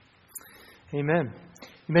Amen.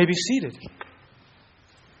 You may be seated.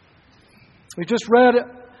 We just read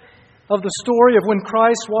of the story of when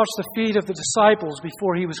Christ washed the feet of the disciples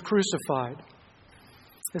before he was crucified.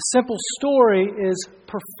 This simple story is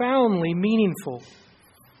profoundly meaningful.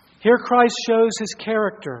 Here Christ shows his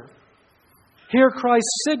character. Here Christ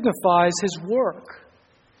signifies his work.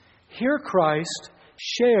 Here Christ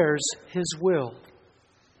shares his will.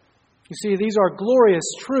 You see, these are glorious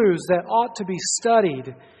truths that ought to be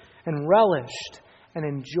studied and relished and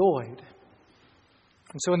enjoyed.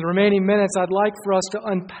 And so in the remaining minutes, I'd like for us to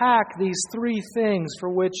unpack these three things for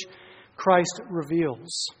which Christ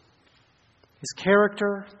reveals: his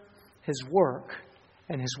character, his work,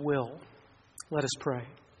 and his will. Let us pray.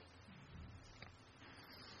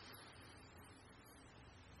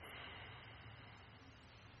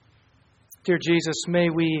 Dear Jesus, may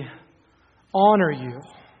we honor you.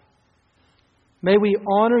 May we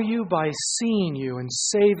honor you by seeing you and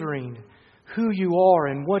savoring who you are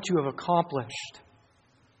and what you have accomplished.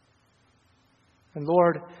 And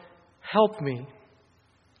Lord, help me.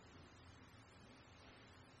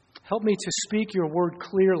 Help me to speak your word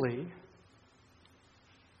clearly.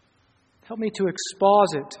 Help me to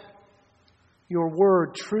exposit your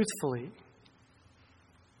word truthfully.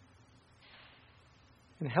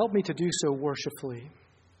 And help me to do so worshipfully.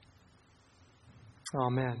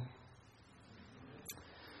 Amen.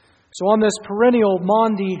 So on this perennial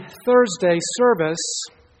Maundy Thursday service,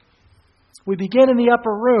 we begin in the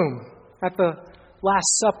upper room at the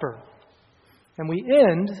Last Supper, and we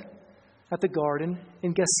end at the garden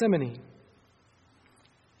in Gethsemane.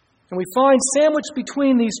 And we find sandwiched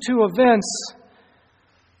between these two events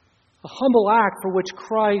a humble act for which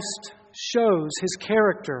Christ shows his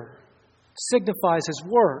character, signifies his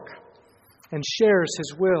work, and shares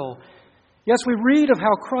his will. Yes, we read of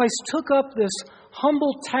how Christ took up this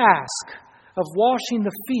humble task of washing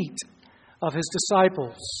the feet of his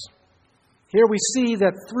disciples. Here we see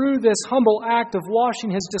that through this humble act of washing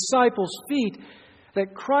his disciples' feet,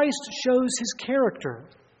 that Christ shows his character.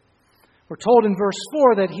 We're told in verse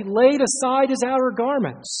 4 that he laid aside his outer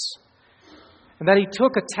garments and that he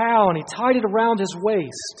took a towel and he tied it around his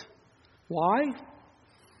waist. Why?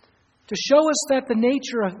 To show us the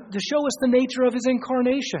nature of his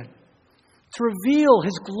incarnation, to reveal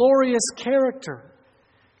his glorious character.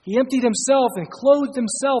 He emptied himself and clothed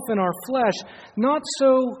himself in our flesh, not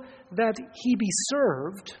so that he be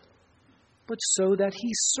served, but so that he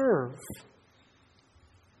serve.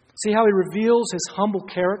 See how he reveals his humble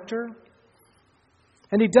character?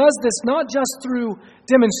 And he does this not just through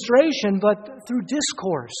demonstration, but through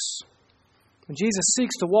discourse. When Jesus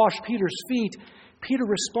seeks to wash Peter's feet, Peter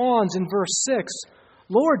responds in verse 6,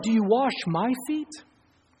 "Lord, do you wash my feet?"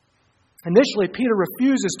 Initially, Peter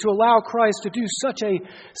refuses to allow Christ to do such a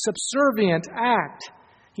subservient act.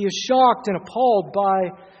 He is shocked and appalled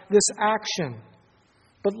by this action.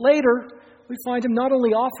 But later, we find him not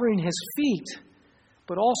only offering his feet,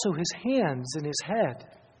 but also his hands and his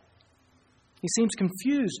head. He seems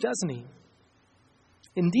confused, doesn't he?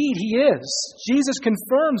 Indeed, he is. Jesus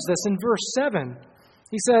confirms this in verse 7.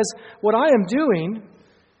 He says, "What I am doing,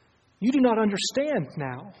 you do not understand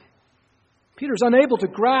now." Peter's unable to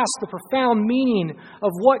grasp the profound meaning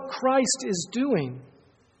of what Christ is doing.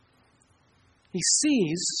 He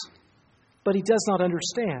sees, but he does not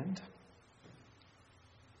understand.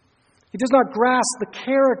 He does not grasp the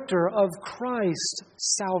character of Christ's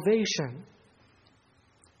salvation.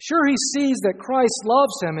 Sure, he sees that Christ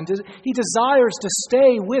loves him and he desires to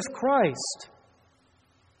stay with Christ.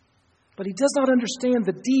 But he does not understand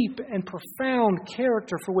the deep and profound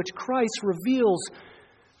character for which Christ reveals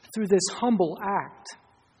through this humble act.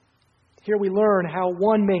 Here we learn how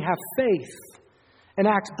one may have faith and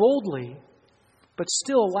act boldly, but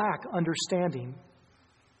still lack understanding.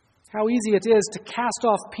 How easy it is to cast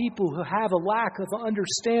off people who have a lack of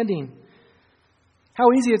understanding.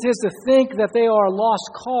 How easy it is to think that they are a lost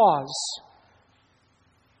cause.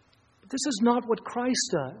 But this is not what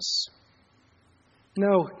Christ does.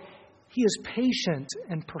 No, he is patient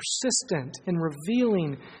and persistent in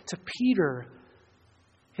revealing to Peter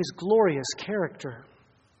his glorious character.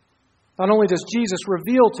 Not only does Jesus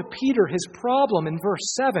reveal to Peter his problem in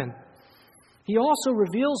verse 7, he also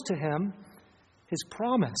reveals to him his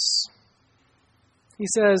promise. He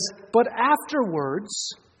says, "But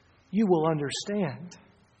afterwards you will understand."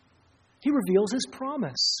 He reveals his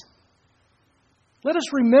promise. Let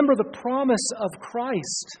us remember the promise of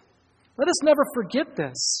Christ. Let us never forget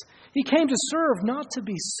this. He came to serve, not to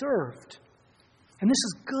be served. And this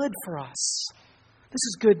is good for us. This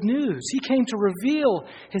is good news. He came to reveal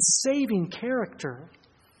his saving character.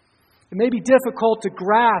 It may be difficult to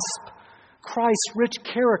grasp Christ's rich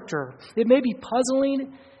character. It may be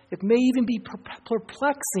puzzling, it may even be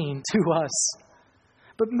perplexing to us.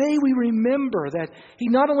 But may we remember that He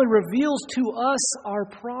not only reveals to us our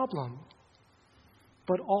problem,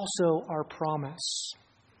 but also our promise.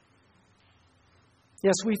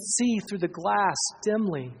 Yes, we see through the glass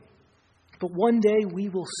dimly, but one day we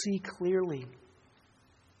will see clearly.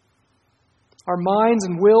 Our minds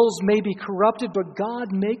and wills may be corrupted, but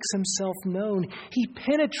God makes Himself known. He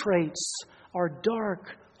penetrates our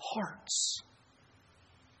dark hearts.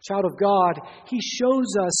 Child of God, He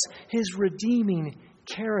shows us His redeeming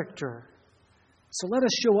character. So let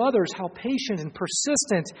us show others how patient and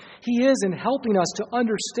persistent He is in helping us to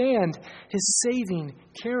understand His saving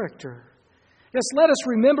character. Yes, let us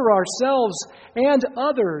remember ourselves and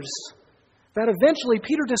others that eventually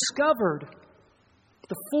Peter discovered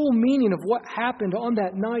the full meaning of what happened on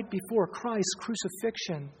that night before Christ's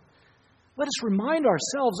crucifixion. Let us remind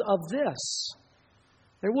ourselves of this.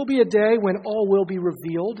 There will be a day when all will be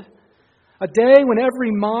revealed, a day when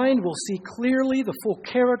every mind will see clearly the full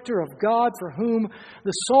character of God, for whom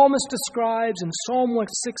the psalmist describes in Psalm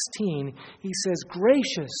 116. He says,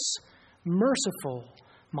 "Gracious, merciful,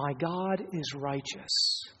 my God is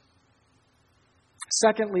righteous."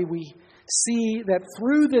 Secondly, we see that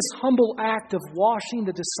through this humble act of washing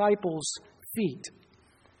the disciples' feet,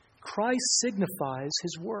 Christ signifies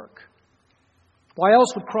His work. Why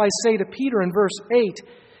else would Christ say to Peter in verse 8,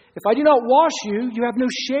 "If I do not wash you, you have no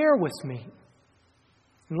share with me"?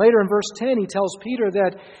 And later in verse 10, He tells Peter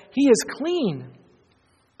that he is clean,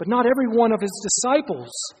 but not every one of His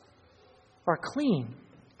disciples are clean.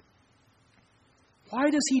 Why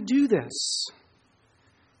does He do this?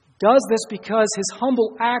 He does this because His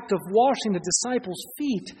humble act of washing the disciples'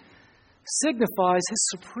 feet signifies His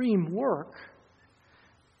supreme work.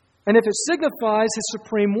 And if it signifies His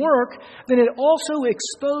supreme work, then it also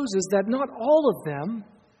exposes that not all of them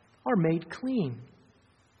are made clean.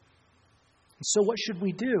 And so what should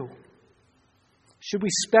we do? Should we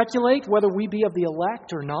speculate whether we be of the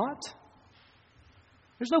elect or not?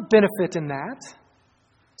 There's no benefit in that.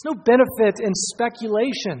 There's no benefit in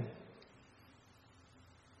speculation.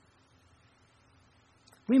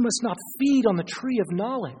 We must not feed on the tree of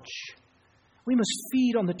knowledge. We must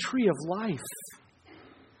feed on the tree of life.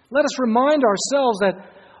 Let us remind ourselves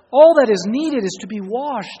that all that is needed is to be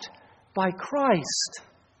washed by Christ.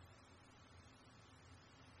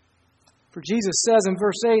 For Jesus says in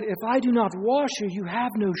verse 8, "If I do not wash you, you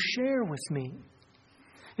have no share with me."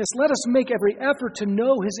 Yes, let us make every effort to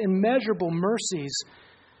know His immeasurable mercies.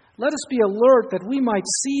 Let us be alert that we might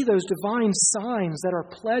see those divine signs that are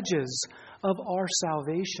pledges of our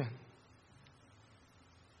salvation.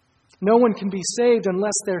 No one can be saved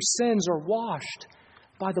unless their sins are washed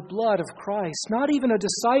by the blood of Christ. Not even a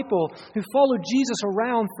disciple who followed Jesus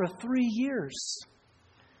around for 3 years.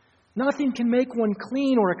 Nothing can make one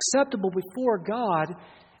clean or acceptable before God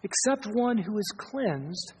except one who is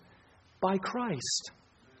cleansed by Christ.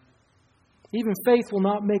 Even faith will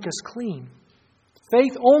not make us clean.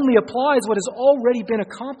 Faith only applies what has already been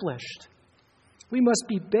accomplished. We must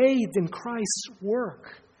be bathed in Christ's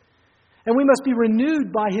work. And we must be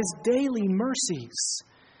renewed by His daily mercies.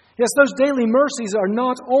 Yes, those daily mercies are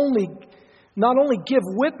not only give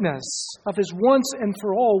witness of His once and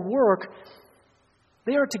for all work,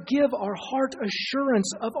 they are to give our heart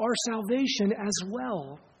assurance of our salvation as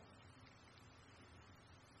well.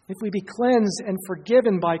 If we be cleansed and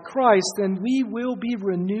forgiven by Christ, then we will be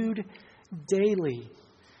renewed daily.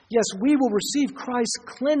 Yes, we will receive Christ's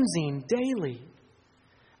cleansing daily.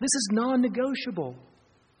 This is non-negotiable.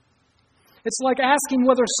 It's like asking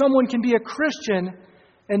whether someone can be a Christian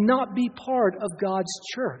and not be part of God's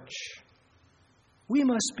church. We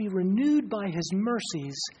must be renewed by His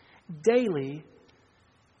mercies daily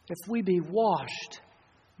if we be washed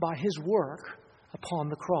by His work upon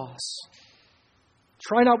the cross.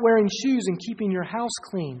 Try not wearing shoes and keeping your house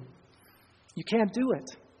clean. You can't do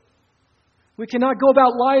it. We cannot go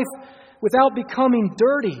about life without becoming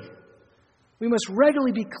dirty. We must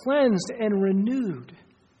regularly be cleansed and renewed.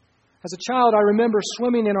 As a child, I remember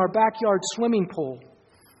swimming in our backyard swimming pool.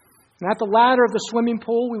 And at the ladder of the swimming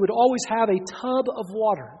pool, we would always have a tub of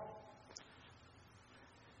water.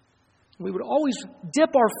 We would always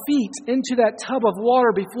dip our feet into that tub of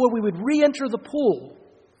water before we would re-enter the pool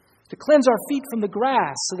to cleanse our feet from the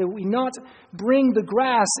grass so that we not bring the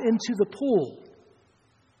grass into the pool.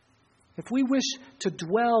 If we wish to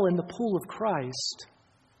dwell in the pool of Christ,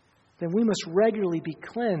 then we must regularly be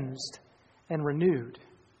cleansed and renewed.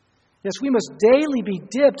 Yes, we must daily be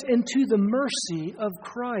dipped into the mercy of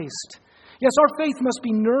Christ. Yes, our faith must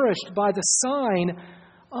be nourished by the sign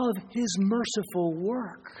of His merciful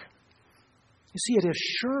work. You see, it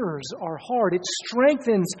assures our heart. It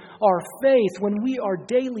strengthens our faith when we are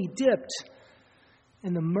daily dipped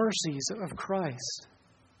in the mercies of Christ.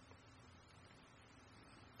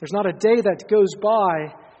 There's not a day that goes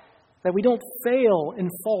by that we don't fail and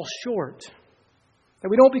fall short, that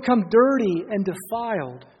we don't become dirty and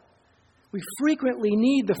defiled. We frequently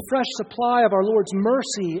need the fresh supply of our Lord's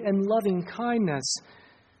mercy and loving kindness.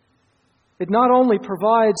 It not only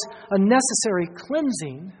provides a necessary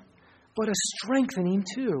cleansing, but a strengthening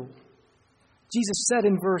too. Jesus said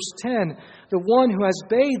in verse 10, "The one who has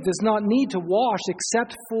bathed does not need to wash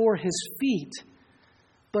except for his feet,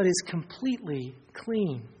 but is completely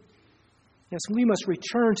clean." Yes, we must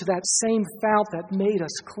return to that same fount that made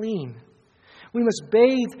us clean. We must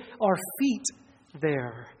bathe our feet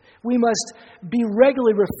there. We must be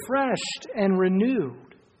regularly refreshed and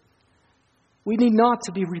renewed. We need not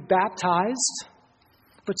to be rebaptized,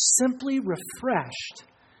 but simply refreshed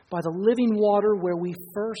by the living water where we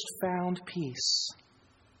first found peace.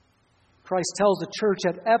 Christ tells the church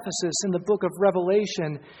at Ephesus in the book of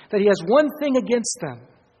Revelation that He has one thing against them.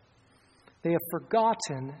 They have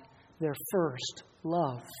forgotten their first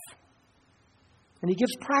love. And He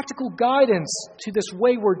gives practical guidance to this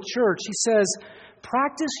wayward church. He says,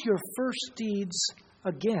 practice your first deeds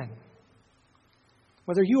again.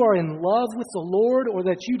 Whether you are in love with the Lord or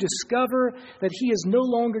that you discover that He is no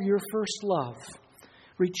longer your first love,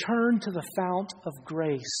 return to the fount of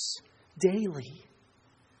grace daily.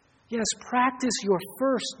 Yes, practice your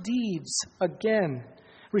first deeds again.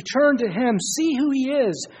 Return to Him. See who He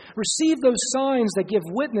is. Receive those signs that give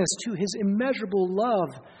witness to His immeasurable love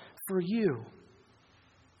for you.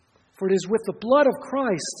 For it is with the blood of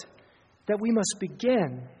Christ that we must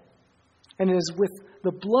begin, and it is with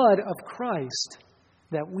the blood of Christ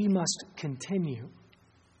that we must continue.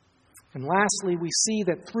 And lastly, we see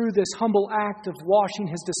that through this humble act of washing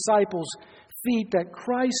His disciples' feet, that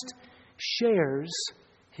Christ shares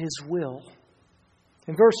His will.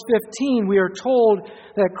 In verse 15, we are told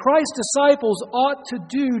that Christ's disciples ought to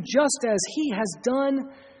do just as He has done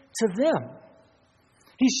to them.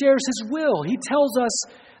 He shares His will. He tells us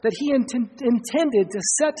that He intended to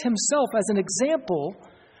set Himself as an example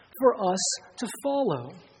for us to follow.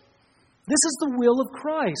 This is the will of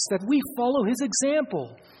Christ, that we follow His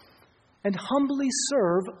example and humbly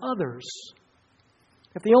serve others.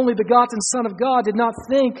 If the only begotten Son of God did not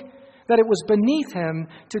think that it was beneath Him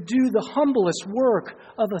to do the humblest work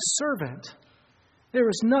of a servant, there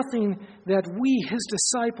is nothing that we, His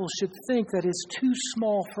disciples, should think that is too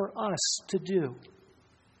small for us to do.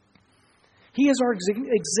 He is our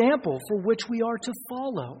example for which we are to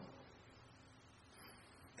follow.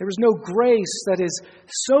 There is no grace that is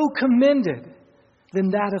so commended than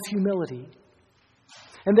that of humility.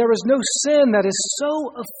 And there is no sin that is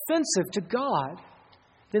so offensive to God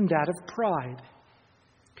than that of pride.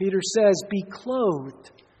 Peter says, be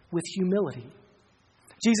clothed with humility.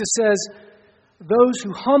 Jesus says, those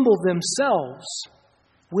who humble themselves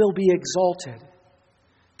will be exalted.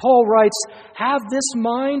 Paul writes, have this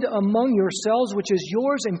mind among yourselves, which is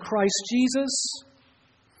yours in Christ Jesus,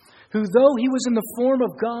 who though He was in the form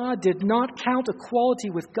of God, did not count equality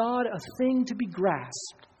with God a thing to be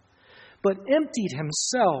grasped, but emptied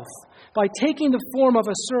Himself by taking the form of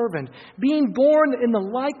a servant, being born in the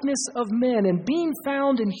likeness of men, and being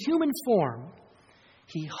found in human form,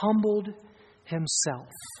 He humbled Himself.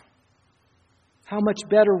 How much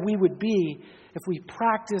better we would be if we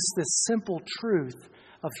practiced this simple truth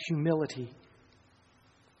of humility.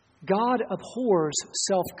 God abhors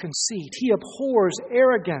self-conceit. He abhors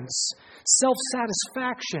arrogance,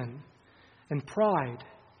 self-satisfaction, and pride.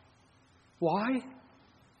 Why?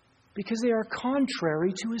 Because they are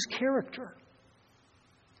contrary to His character.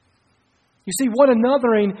 You see, one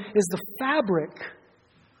anothering is the fabric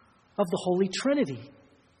of the Holy Trinity.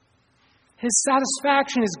 His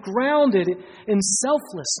satisfaction is grounded in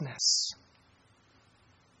selflessness.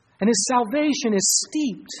 And His salvation is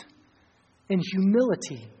steeped in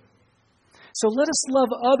humility. So let us love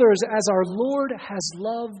others as our Lord has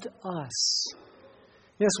loved us.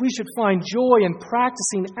 Yes, we should find joy in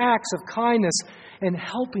practicing acts of kindness and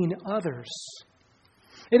helping others.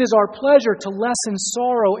 It is our pleasure to lessen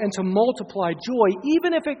sorrow and to multiply joy,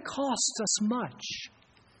 even if it costs us much.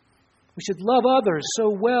 We should love others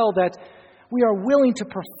so well that we are willing to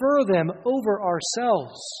prefer them over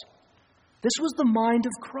ourselves. This was the mind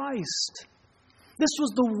of Christ. This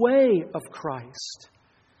was the way of Christ.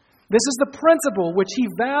 This is the principle which He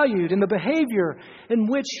valued and the behavior in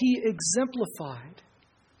which He exemplified.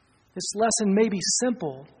 This lesson may be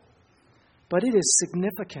simple, but it is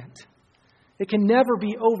significant. It can never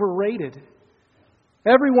be overrated.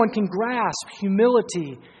 Everyone can grasp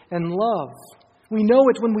humility and love. We know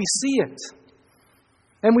it when we see it.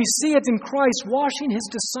 And we see it in Christ washing his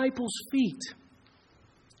disciples' feet.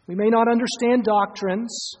 We may not understand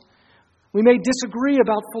doctrines. We may disagree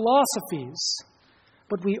about philosophies.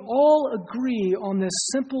 But we all agree on this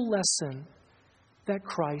simple lesson that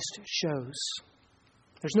Christ shows.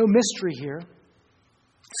 There's no mystery here.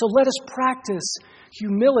 So let us practice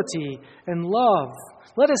humility and love.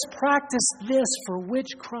 Let us practice this for which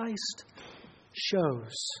Christ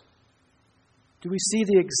shows. Do we see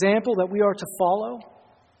the example that we are to follow?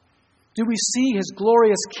 Do we see his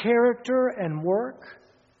glorious character and work?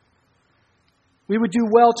 We would do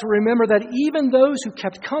well to remember that even those who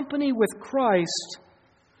kept company with Christ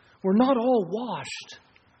were not all washed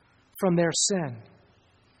from their sin.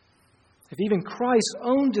 If even Christ's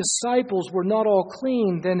own disciples were not all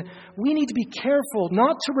clean, then we need to be careful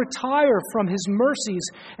not to retire from his mercies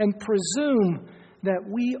and presume that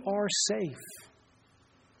we are safe.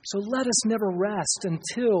 So let us never rest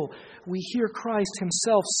until we hear Christ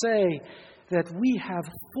himself say that we have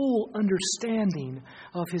full understanding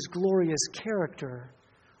of his glorious character,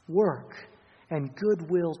 work, and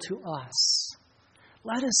goodwill to us.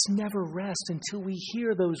 Let us never rest until we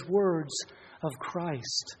hear those words of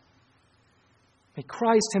Christ. May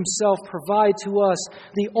Christ himself provide to us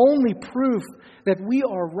the only proof that we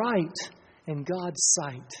are right in God's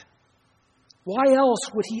sight. Why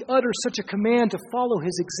else would he utter such a command to follow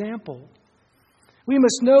his example? We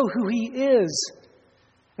must know who he is,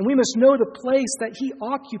 and we must know the place that he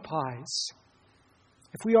occupies,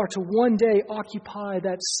 if we are to one day occupy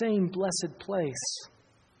that same blessed place.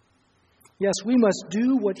 Yes, we must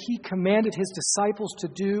do what he commanded his disciples to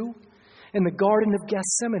do in the Garden of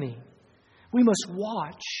Gethsemane. We must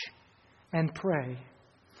watch and pray.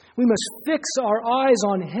 We must fix our eyes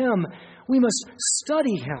on him. We must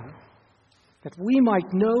study him, that we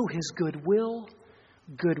might know his good will,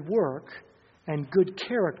 good work, and good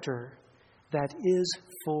character that is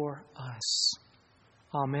for us.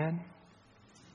 Amen.